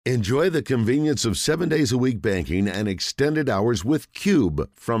Enjoy the convenience of 7 days a week banking and extended hours with Cube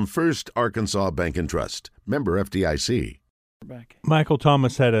from First Arkansas Bank and Trust. Member FDIC. Michael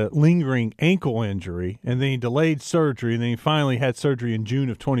Thomas had a lingering ankle injury, and then he delayed surgery, and then he finally had surgery in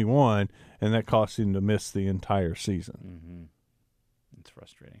June of 21, and that cost him to miss the entire season. Mm-hmm. It's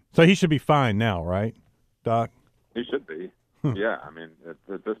frustrating. So he should be fine now, right, Doc? He should be. Yeah, I mean,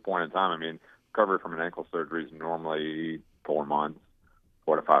 at this point in time, recovery from an ankle surgery is normally 4 months.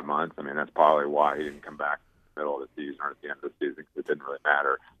 4 to 5 months. I mean, that's probably why he didn't come back in the middle of the season or at the end of the season, because it didn't really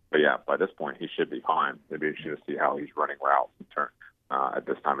matter. But yeah, by this point, he should be fine. It'd be interesting to see how he's running routes at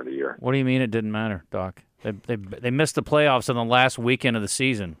this time of the year. What do you mean it didn't matter, Doc? They missed the playoffs on the last weekend of the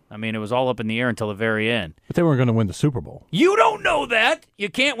season. I mean, it was all up in the air until the very end. But they weren't going to win the Super Bowl. You don't know that. You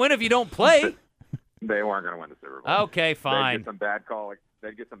can't win if you don't play. They weren't going to win the Super Bowl. Okay, fine. They'd get some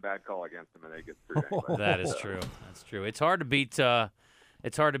bad call against them, and they get screwed anyway. That is true. That's true. It's hard to beat.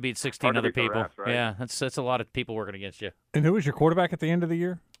 It's hard to beat 16 other people. Refs, right? Yeah, that's a lot of people working against you. And who was your quarterback at the end of the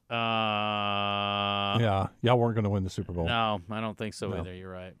year? Yeah, y'all weren't going to win the Super Bowl. No, I don't think so either. You're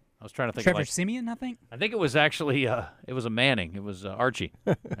right. I was trying to think. Trevor Siemian, I think. I think it was actually it was a Manning. It was Archie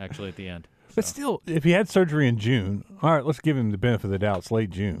actually at the end. So. But still, if he had surgery in June, all right, let's give him the benefit of the doubt. It's late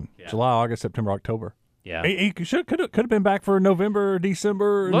June, July, August, September, October. Yeah, he could have been back for November,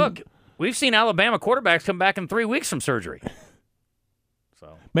 December. Look, we've seen Alabama quarterbacks come back in 3 weeks from surgery.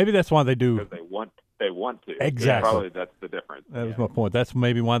 So maybe that's why they do. Because they want to. Exactly. Probably that's the difference. That was my point. That's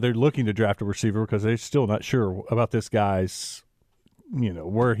maybe why they're looking to draft a receiver, because they're still not sure about this guy's,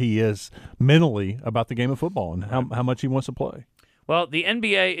 where he is mentally about the game of football and how much he wants to play. Well, the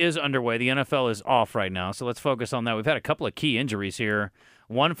NBA is underway. The NFL is off right now, so let's focus on that. We've had a couple of key injuries here.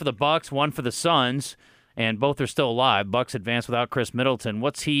 One for the Bucks, one for the Suns, and both are still alive. Bucks advanced without Chris Middleton.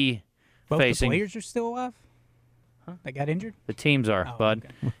 What's he facing? Both the players are still alive? Huh? They got injured? The teams are, bud.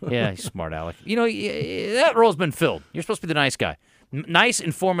 Okay. Yeah, he's smart, Alec. That role's been filled. You're supposed to be the nice guy. Nice,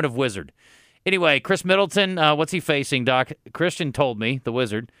 informative wizard. Anyway, Chris Middleton, what's he facing, Doc? Christian told me, the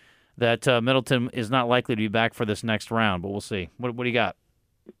wizard, that Middleton is not likely to be back for this next round, but we'll see. What do you got?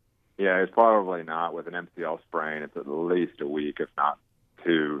 Yeah, it's probably not. With an MCL sprain, it's at least a week, if not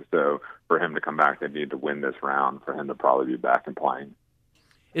 2. So for him to come back, they need to win this round for him to probably be back and playing.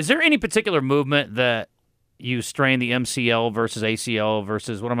 Is there any particular movement that you strain the MCL versus ACL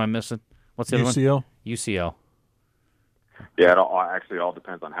versus, what am I missing? What's the other one? UCL. Yeah, it all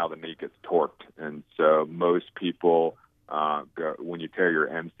depends on how the knee gets torqued. And so most people, when you tear your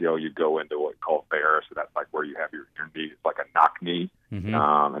MCL, you go into what's called bear. So that's like where you have your knee. It's like a knock knee,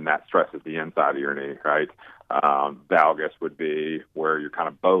 and that stresses the inside of your knee, right? Valgus would be where you're kind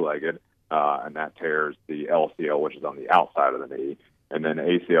of bow-legged, and that tears the LCL, which is on the outside of the knee. And then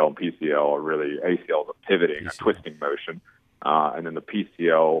ACL and PCL are really, ACL is a pivoting, a twisting motion. And then the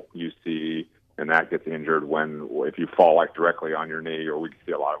PCL you see, and that gets injured if you fall like directly on your knee, or we can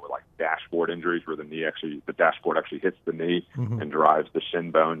see a lot of like dashboard injuries where the dashboard actually hits the knee and drives the shin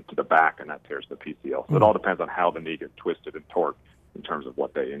bone to the back, and that tears the PCL. So it all depends on how the knee gets twisted and torqued in terms of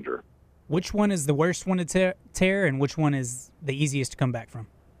what they injure. Which one is the worst one to tear, and which one is the easiest to come back from?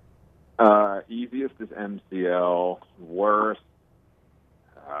 Easiest is MCL. Worst,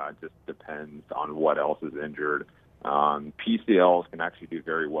 just depends on what else is injured. PCLs can actually do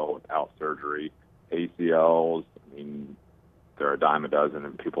very well without surgery. ACLs, there are a dime a dozen,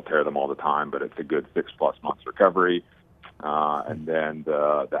 and people tear them all the time, but it's a good 6+ months recovery. And then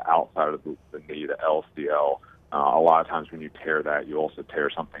the outside of the knee, the LCL, a lot of times when you tear that, you also tear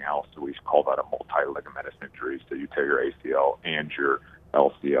something else. So we call that a multi-ligamentous injury. So you tear your ACL and your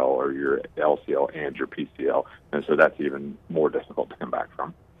LCL, or your LCL and your PCL. And so that's even more difficult to come back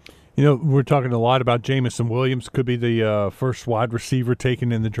from. We're talking a lot about Jamison Williams. Could be the first wide receiver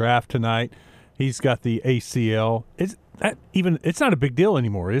taken in the draft tonight. He's got the ACL. It's not a big deal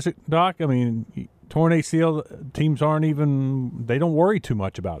anymore, is it, Doc? Torn ACL, teams they don't worry too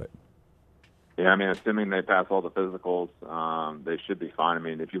much about it. Yeah, assuming they pass all the physicals, they should be fine.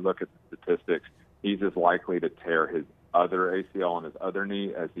 If you look at the statistics, he's as likely to tear his other ACL on his other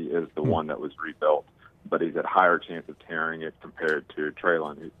knee as he is the one that was rebuilt. But he's at higher chance of tearing it compared to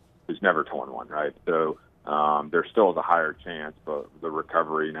Traylon, who's never torn one, right? So there still is a higher chance, but the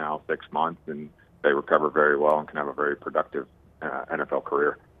recovery now 6 months, and they recover very well and can have a very productive NFL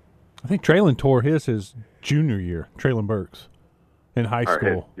career. I think Traylon tore his junior year, Traylon Burks, in high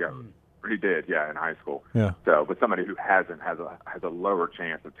school. He did, in high school. Yeah. So, but somebody who hasn't has a lower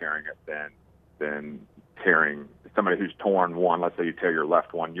chance of tearing it than tearing somebody who's torn one. Let's say you tear your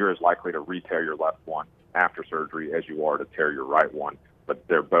left one, you're as likely to re-tear your left one after surgery as you are to tear your right one. But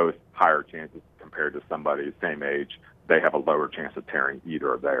they're both higher chances compared to somebody the same age they have a lower chance of tearing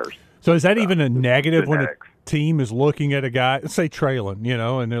either of theirs. So is that even a negative when a genetics. team is looking at a guy, say Traylon,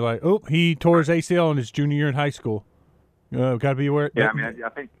 and they're like, oh, he tore his ACL in his junior year in high school. Got to be aware. Yeah, I mean, I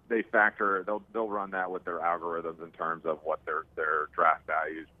think they factor. They'll run that with their algorithms in terms of what their draft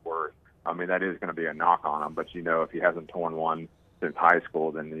value is worth. I mean, that is going to be a knock on him. But if he hasn't torn one since high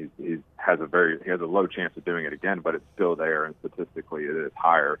school, then he has a low chance of doing it again. But it's still there, and statistically, it is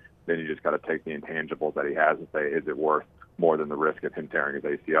higher. Then you just got to take the intangibles that he has and say, is it worth more than the risk of him tearing his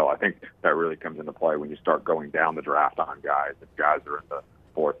ACL? I think that really comes into play when you start going down the draft on guys. If guys are in the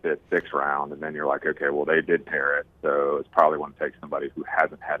 4th, 5th, 6th round, and then you're like, okay, well, they did tear it, so it's probably want to take somebody who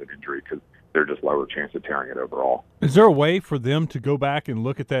hasn't had an injury because they're just lower chance of tearing it overall. Is there a way for them to go back and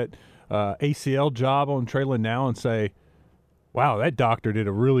look at that ACL job on Traylon now and say, wow, that doctor did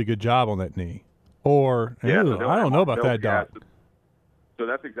a really good job on that knee? Or, I don't know about that doctor. So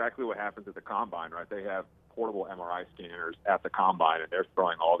that's exactly what happens at the combine, right? They have portable MRI scanners at the combine, and they're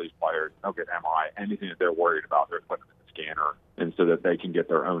throwing all these players. They'll get MRI, anything that they're worried about, they're putting in the scanner, and so that they can get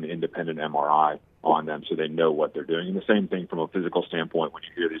their own independent MRI on them, so they know what they're doing. And the same thing from a physical standpoint when you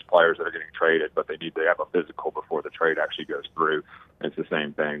hear these players that are getting traded, but they have a physical before the trade actually goes through. It's the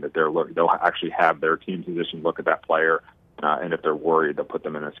same thing that they'll actually have their team physician look at that player, and if they're worried, they'll put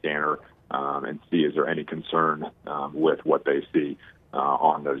them in a scanner and see is there any concern with what they see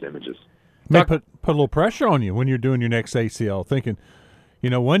on those images. May put a little pressure on you when you're doing your next ACL, thinking,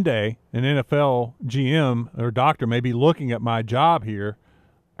 one day an NFL GM or doctor may be looking at my job here.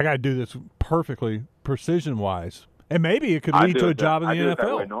 I got to do this perfectly precision-wise, and maybe it could lead to a job in the NFL. I do it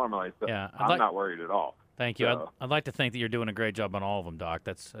that way normally, so Yeah, I'm not worried at all. Thank you. So, I'd like to think that you're doing a great job on all of them, Doc.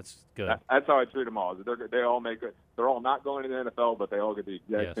 That's good. That's how I treat them all. They all make it. They're all not going to the NFL, but they all get the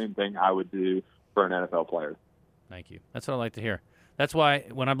exact same thing I would do for an NFL player. Thank you. That's what I like to hear. That's why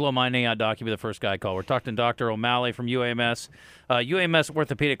when I blow my knee out, Doc, you'll be the first guy I call. We're talking to Dr. O'Malley from UAMS. UAMS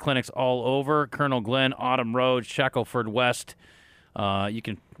orthopedic clinics all over. Colonel Glenn, Autumn Road, Shackelford West. You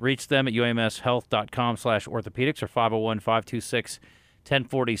can reach them at uamshealth.com/orthopedics or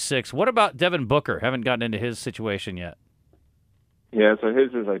 501-526-1046. What about Devin Booker? Haven't gotten into his situation yet. Yeah, so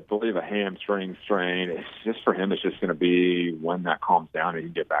his is, I believe, a hamstring strain. It's just for him, it's just going to be when that calms down and you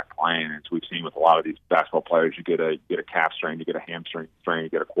can get back playing. As we've seen with a lot of these basketball players, you get a calf strain, you get a hamstring strain, you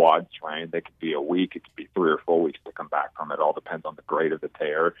get a quad strain. They could be a week, it could be 3 or 4 weeks to come back from it. It all depends on the grade of the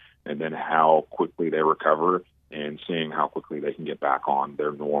tear and then how quickly they recover and seeing how quickly they can get back on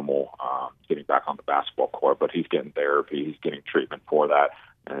their normal, getting back on the basketball court. But he's getting therapy, he's getting treatment for that,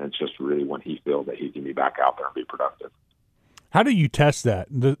 and it's just really when he feels that he can be back out there and be productive. How do you test that,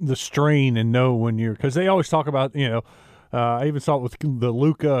 the strain, and know when you're – because they always talk about, I even saw it with the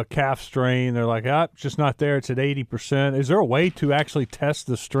Luka calf strain. They're like, it's just not there. It's at 80%. Is there a way to actually test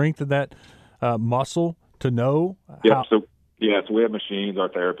the strength of that muscle to know? So we have machines. Our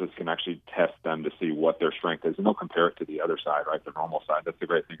therapists can actually test them to see what their strength is, and they'll compare it to the other side, right, the normal side. That's the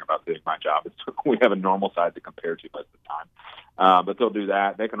great thing about doing my job. Is we have a normal side to compare to most of the time. But they'll do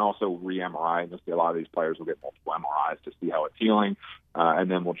that. They can also re-MRI. You'll see a lot of these players will get multiple MRIs to see how it's healing,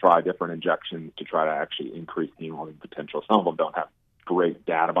 and then we'll try different injections to try to actually increase healing potential. Some of them don't have great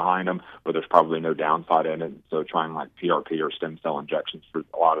data behind them, but there's probably no downside in it. So trying like PRP or stem cell injections for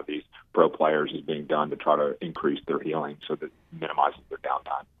a lot of these pro players is being done to try to increase their healing so that it minimizes their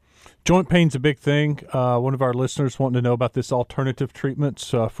downtime. Joint pain's a big thing. One of our listeners wanting to know about this alternative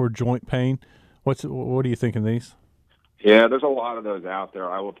treatments for joint pain. What are you thinking of these? Yeah, there's a lot of those out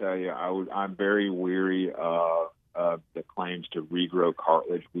there. I will tell you, I'm very weary of the claims to regrow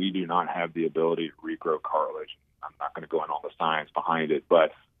cartilage. We do not have the ability to regrow cartilage. I'm not going to go into all the science behind it,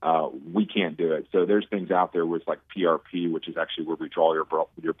 but we can't do it. So there's things out there where it's like PRP, which is actually where we draw your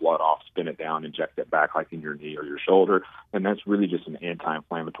blood off, spin it down, inject it back like in your knee or your shoulder, and that's really just an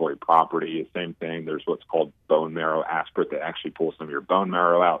anti-inflammatory property. Same thing, there's what's called bone marrow aspirate that actually pulls some of your bone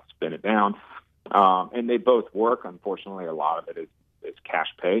marrow out, spin it down. And they both work. Unfortunately, a lot of it is cash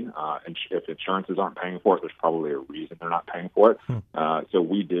pay. And if insurances aren't paying for it, there's probably a reason they're not paying for it. So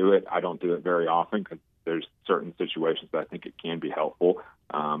we do it. I don't do it very often because there's certain situations that I think it can be helpful.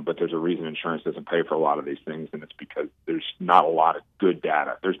 But there's a reason insurance doesn't pay for a lot of these things, and it's because there's not a lot of good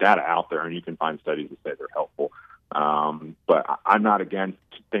data. There's data out there, and you can find studies that say they're helpful. But I'm not against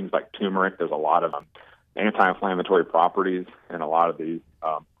things like turmeric. There's a lot of anti-inflammatory properties in a lot of these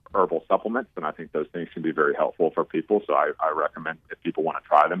herbal supplements, and I think those things can be very helpful for people. So I recommend if people want to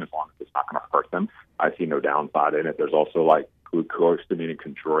try them, as long as it's not going to hurt them. I see no downside in it. There's also like glucosamine and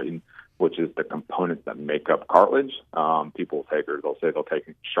chondroitin, which is the components that make up cartilage. People they'll say they'll take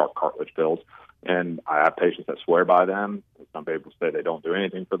sharp cartilage pills, and I have patients that swear by them. Some people say they don't do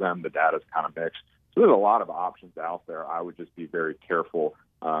anything for them. The data's kind of mixed. So there's a lot of options out there. I would just be very careful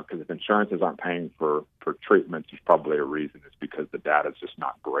because if insurances aren't paying for treatments, there's probably a reason. It's because the data is just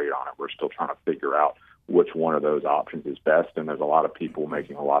not great on it. We're still trying to figure out which one of those options is best, and there's a lot of people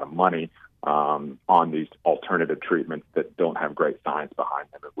making a lot of money on these alternative treatments that don't have great science behind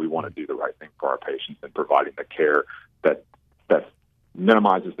them. And we want to do the right thing for our patients and providing the care that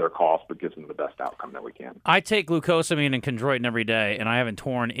minimizes their cost but gives them the best outcome that we can. I take glucosamine and chondroitin every day, and I haven't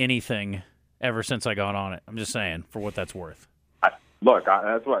torn anything ever since I got on it. I'm just saying, for what that's worth.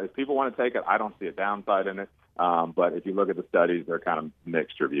 That's why if people want to take it, I don't see a downside in it. But if you look at the studies, they're kind of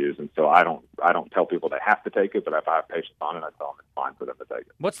mixed reviews, and so I don't tell people they have to take it. But if I have patients on it, I tell them it's fine for them to take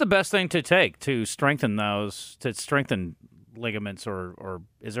it. What's the best thing to take to strengthen ligaments, or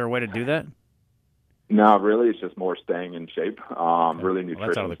is there a way to do that? No, really, it's just more staying in shape. Really,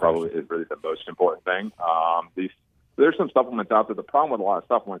 nutrition is really the most important thing. There's some supplements out there. The problem with a lot of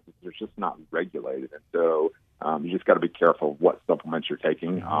supplements is they're just not regulated, and so you just got to be careful of what supplements you're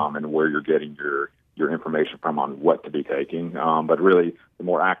taking and where you're getting your information from on what to be taking. But really, the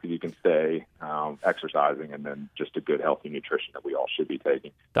more active you can stay, exercising, and then just a good, healthy nutrition that we all should be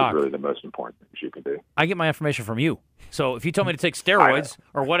taking is really the most important things you can do. I get my information from you. So if you tell me to take steroids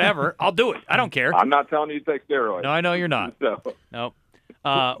or whatever, I'll do it. I don't care. I'm not telling you to take steroids. No, I know you're not. No.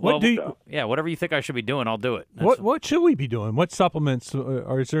 Whatever you think I should be doing, I'll do it. What should we be doing? What supplements?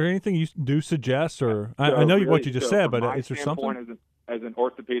 Or is there anything you do suggest? Or I know what you just said, but is there something? As an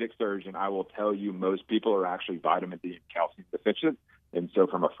orthopedic surgeon, I will tell you most people are actually vitamin D and calcium deficient, and so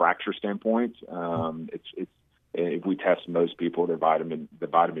from a fracture standpoint, if we test most people, they're vitamin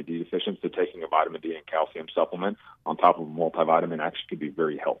D deficient. So taking a vitamin D and calcium supplement on top of a multivitamin actually could be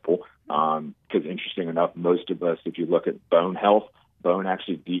very helpful. Because interesting enough, most of us, if you look at bone health, bone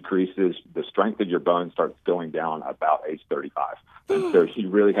actually decreases. The strength of your bone starts going down about age 35. And so you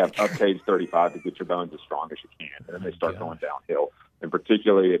really have up to age 35 to get your bones as strong as you can, and then they start going downhill. And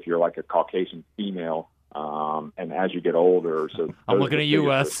particularly if you're like a Caucasian female, and as you get older, so I'm looking at you,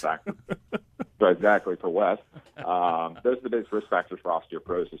 Wes. So exactly, for Wes. Those are the biggest risk factors for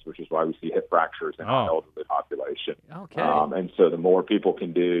osteoporosis, which is why we see hip fractures in our elderly population. Okay. And so the more people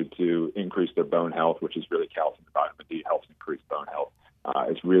can do to increase their bone health, which is really calcium and vitamin D helps increase bone health,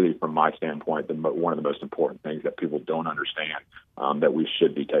 it's really, from my standpoint, one of the most important things that people don't understand that we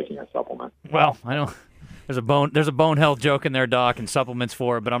should be taking a supplement. Well, I know. There's a bone health joke in there, Doc, and supplements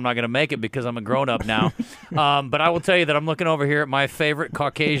for it, but I'm not going to make it because I'm a grown-up now. But I will tell you that I'm looking over here at my favorite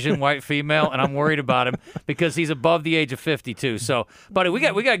Caucasian white female, and I'm worried about him because he's above the age of 52. So, buddy, we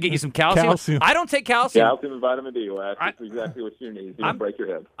got to get you some calcium. I don't take calcium. Calcium and vitamin D, Wes. That's exactly what you need. You don't break your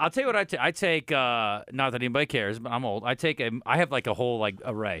head. I'll tell you what I take. Not that anybody cares, but I'm old. I have like a whole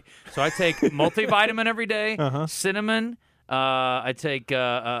array. So I take multivitamin every day, cinnamon. I take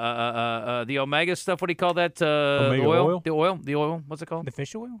the omega stuff. What do you call that? Omega oil? The oil. What's it called? The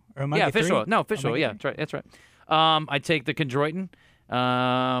fish oil? Or omega fish 3? oil. No, fish oil. Yeah, that's right. I take the chondroitin,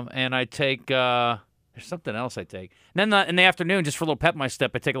 and I take there's something else I take. And then in the afternoon, just for a little pep in my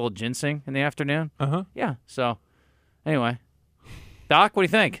step, I take a little ginseng in the afternoon. Yeah. So anyway, Doc, what do you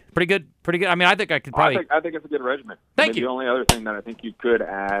think? Pretty good. I mean, I think I could probably. I think it's a good regimen. Thank you. The only other thing that I think you could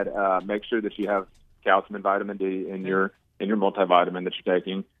add, make sure that you have calcium and vitamin D in your multivitamin that you're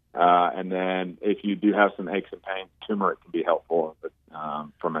taking. And then if you do have some aches and pains, turmeric can be helpful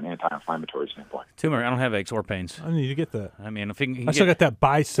from an anti-inflammatory standpoint. Turmeric, I don't have aches or pains. I need to get that. I mean, if you can I still got that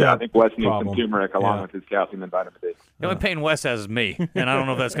bicep. Yeah, I think Wes needs problem. some turmeric along with his calcium and vitamin D. The only pain Wes has is me, and I don't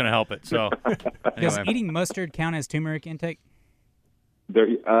know if that's going to help it. So, Does anyway. eating mustard count as turmeric intake?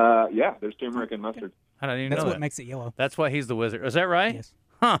 There's turmeric in mustard. I don't even That's know what that. makes it yellow. That's why he's the wizard. Is that right? Yes.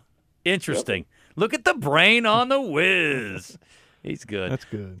 Huh. Interesting. Look at the brain on the whiz. He's good. That's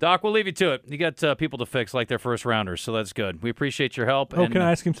good. Doc, we'll leave you to it. You got people to fix like their first rounders, so that's good. We appreciate your help. Oh, and, can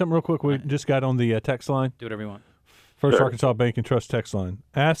I ask him something real quick? We just got on the text line. do whatever you want. First Sure. Arkansas Bank and Trust text line.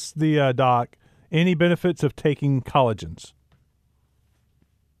 Ask the doc any benefits of taking collagens.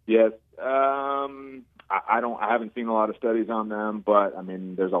 Yes. I haven't seen a lot of studies on them, but I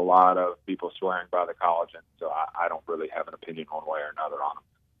mean, there's a lot of people swearing by the collagen, so I don't really have an opinion one way or another on them.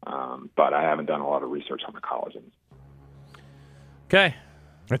 But I haven't done a lot of research on the collagens. Okay.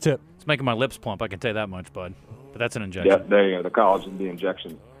 That's it. It's making my lips plump, I can tell you that much, bud. But that's an injection. Yeah, there you go. The collagen, the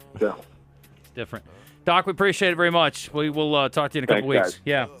injection. So, It's different. Doc, we appreciate it very much. We will talk to you in a couple Thanks, weeks. guys.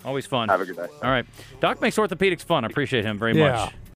 Yeah, always fun. have a good day. All right. Doc makes orthopedics fun. I appreciate him very Yeah. much.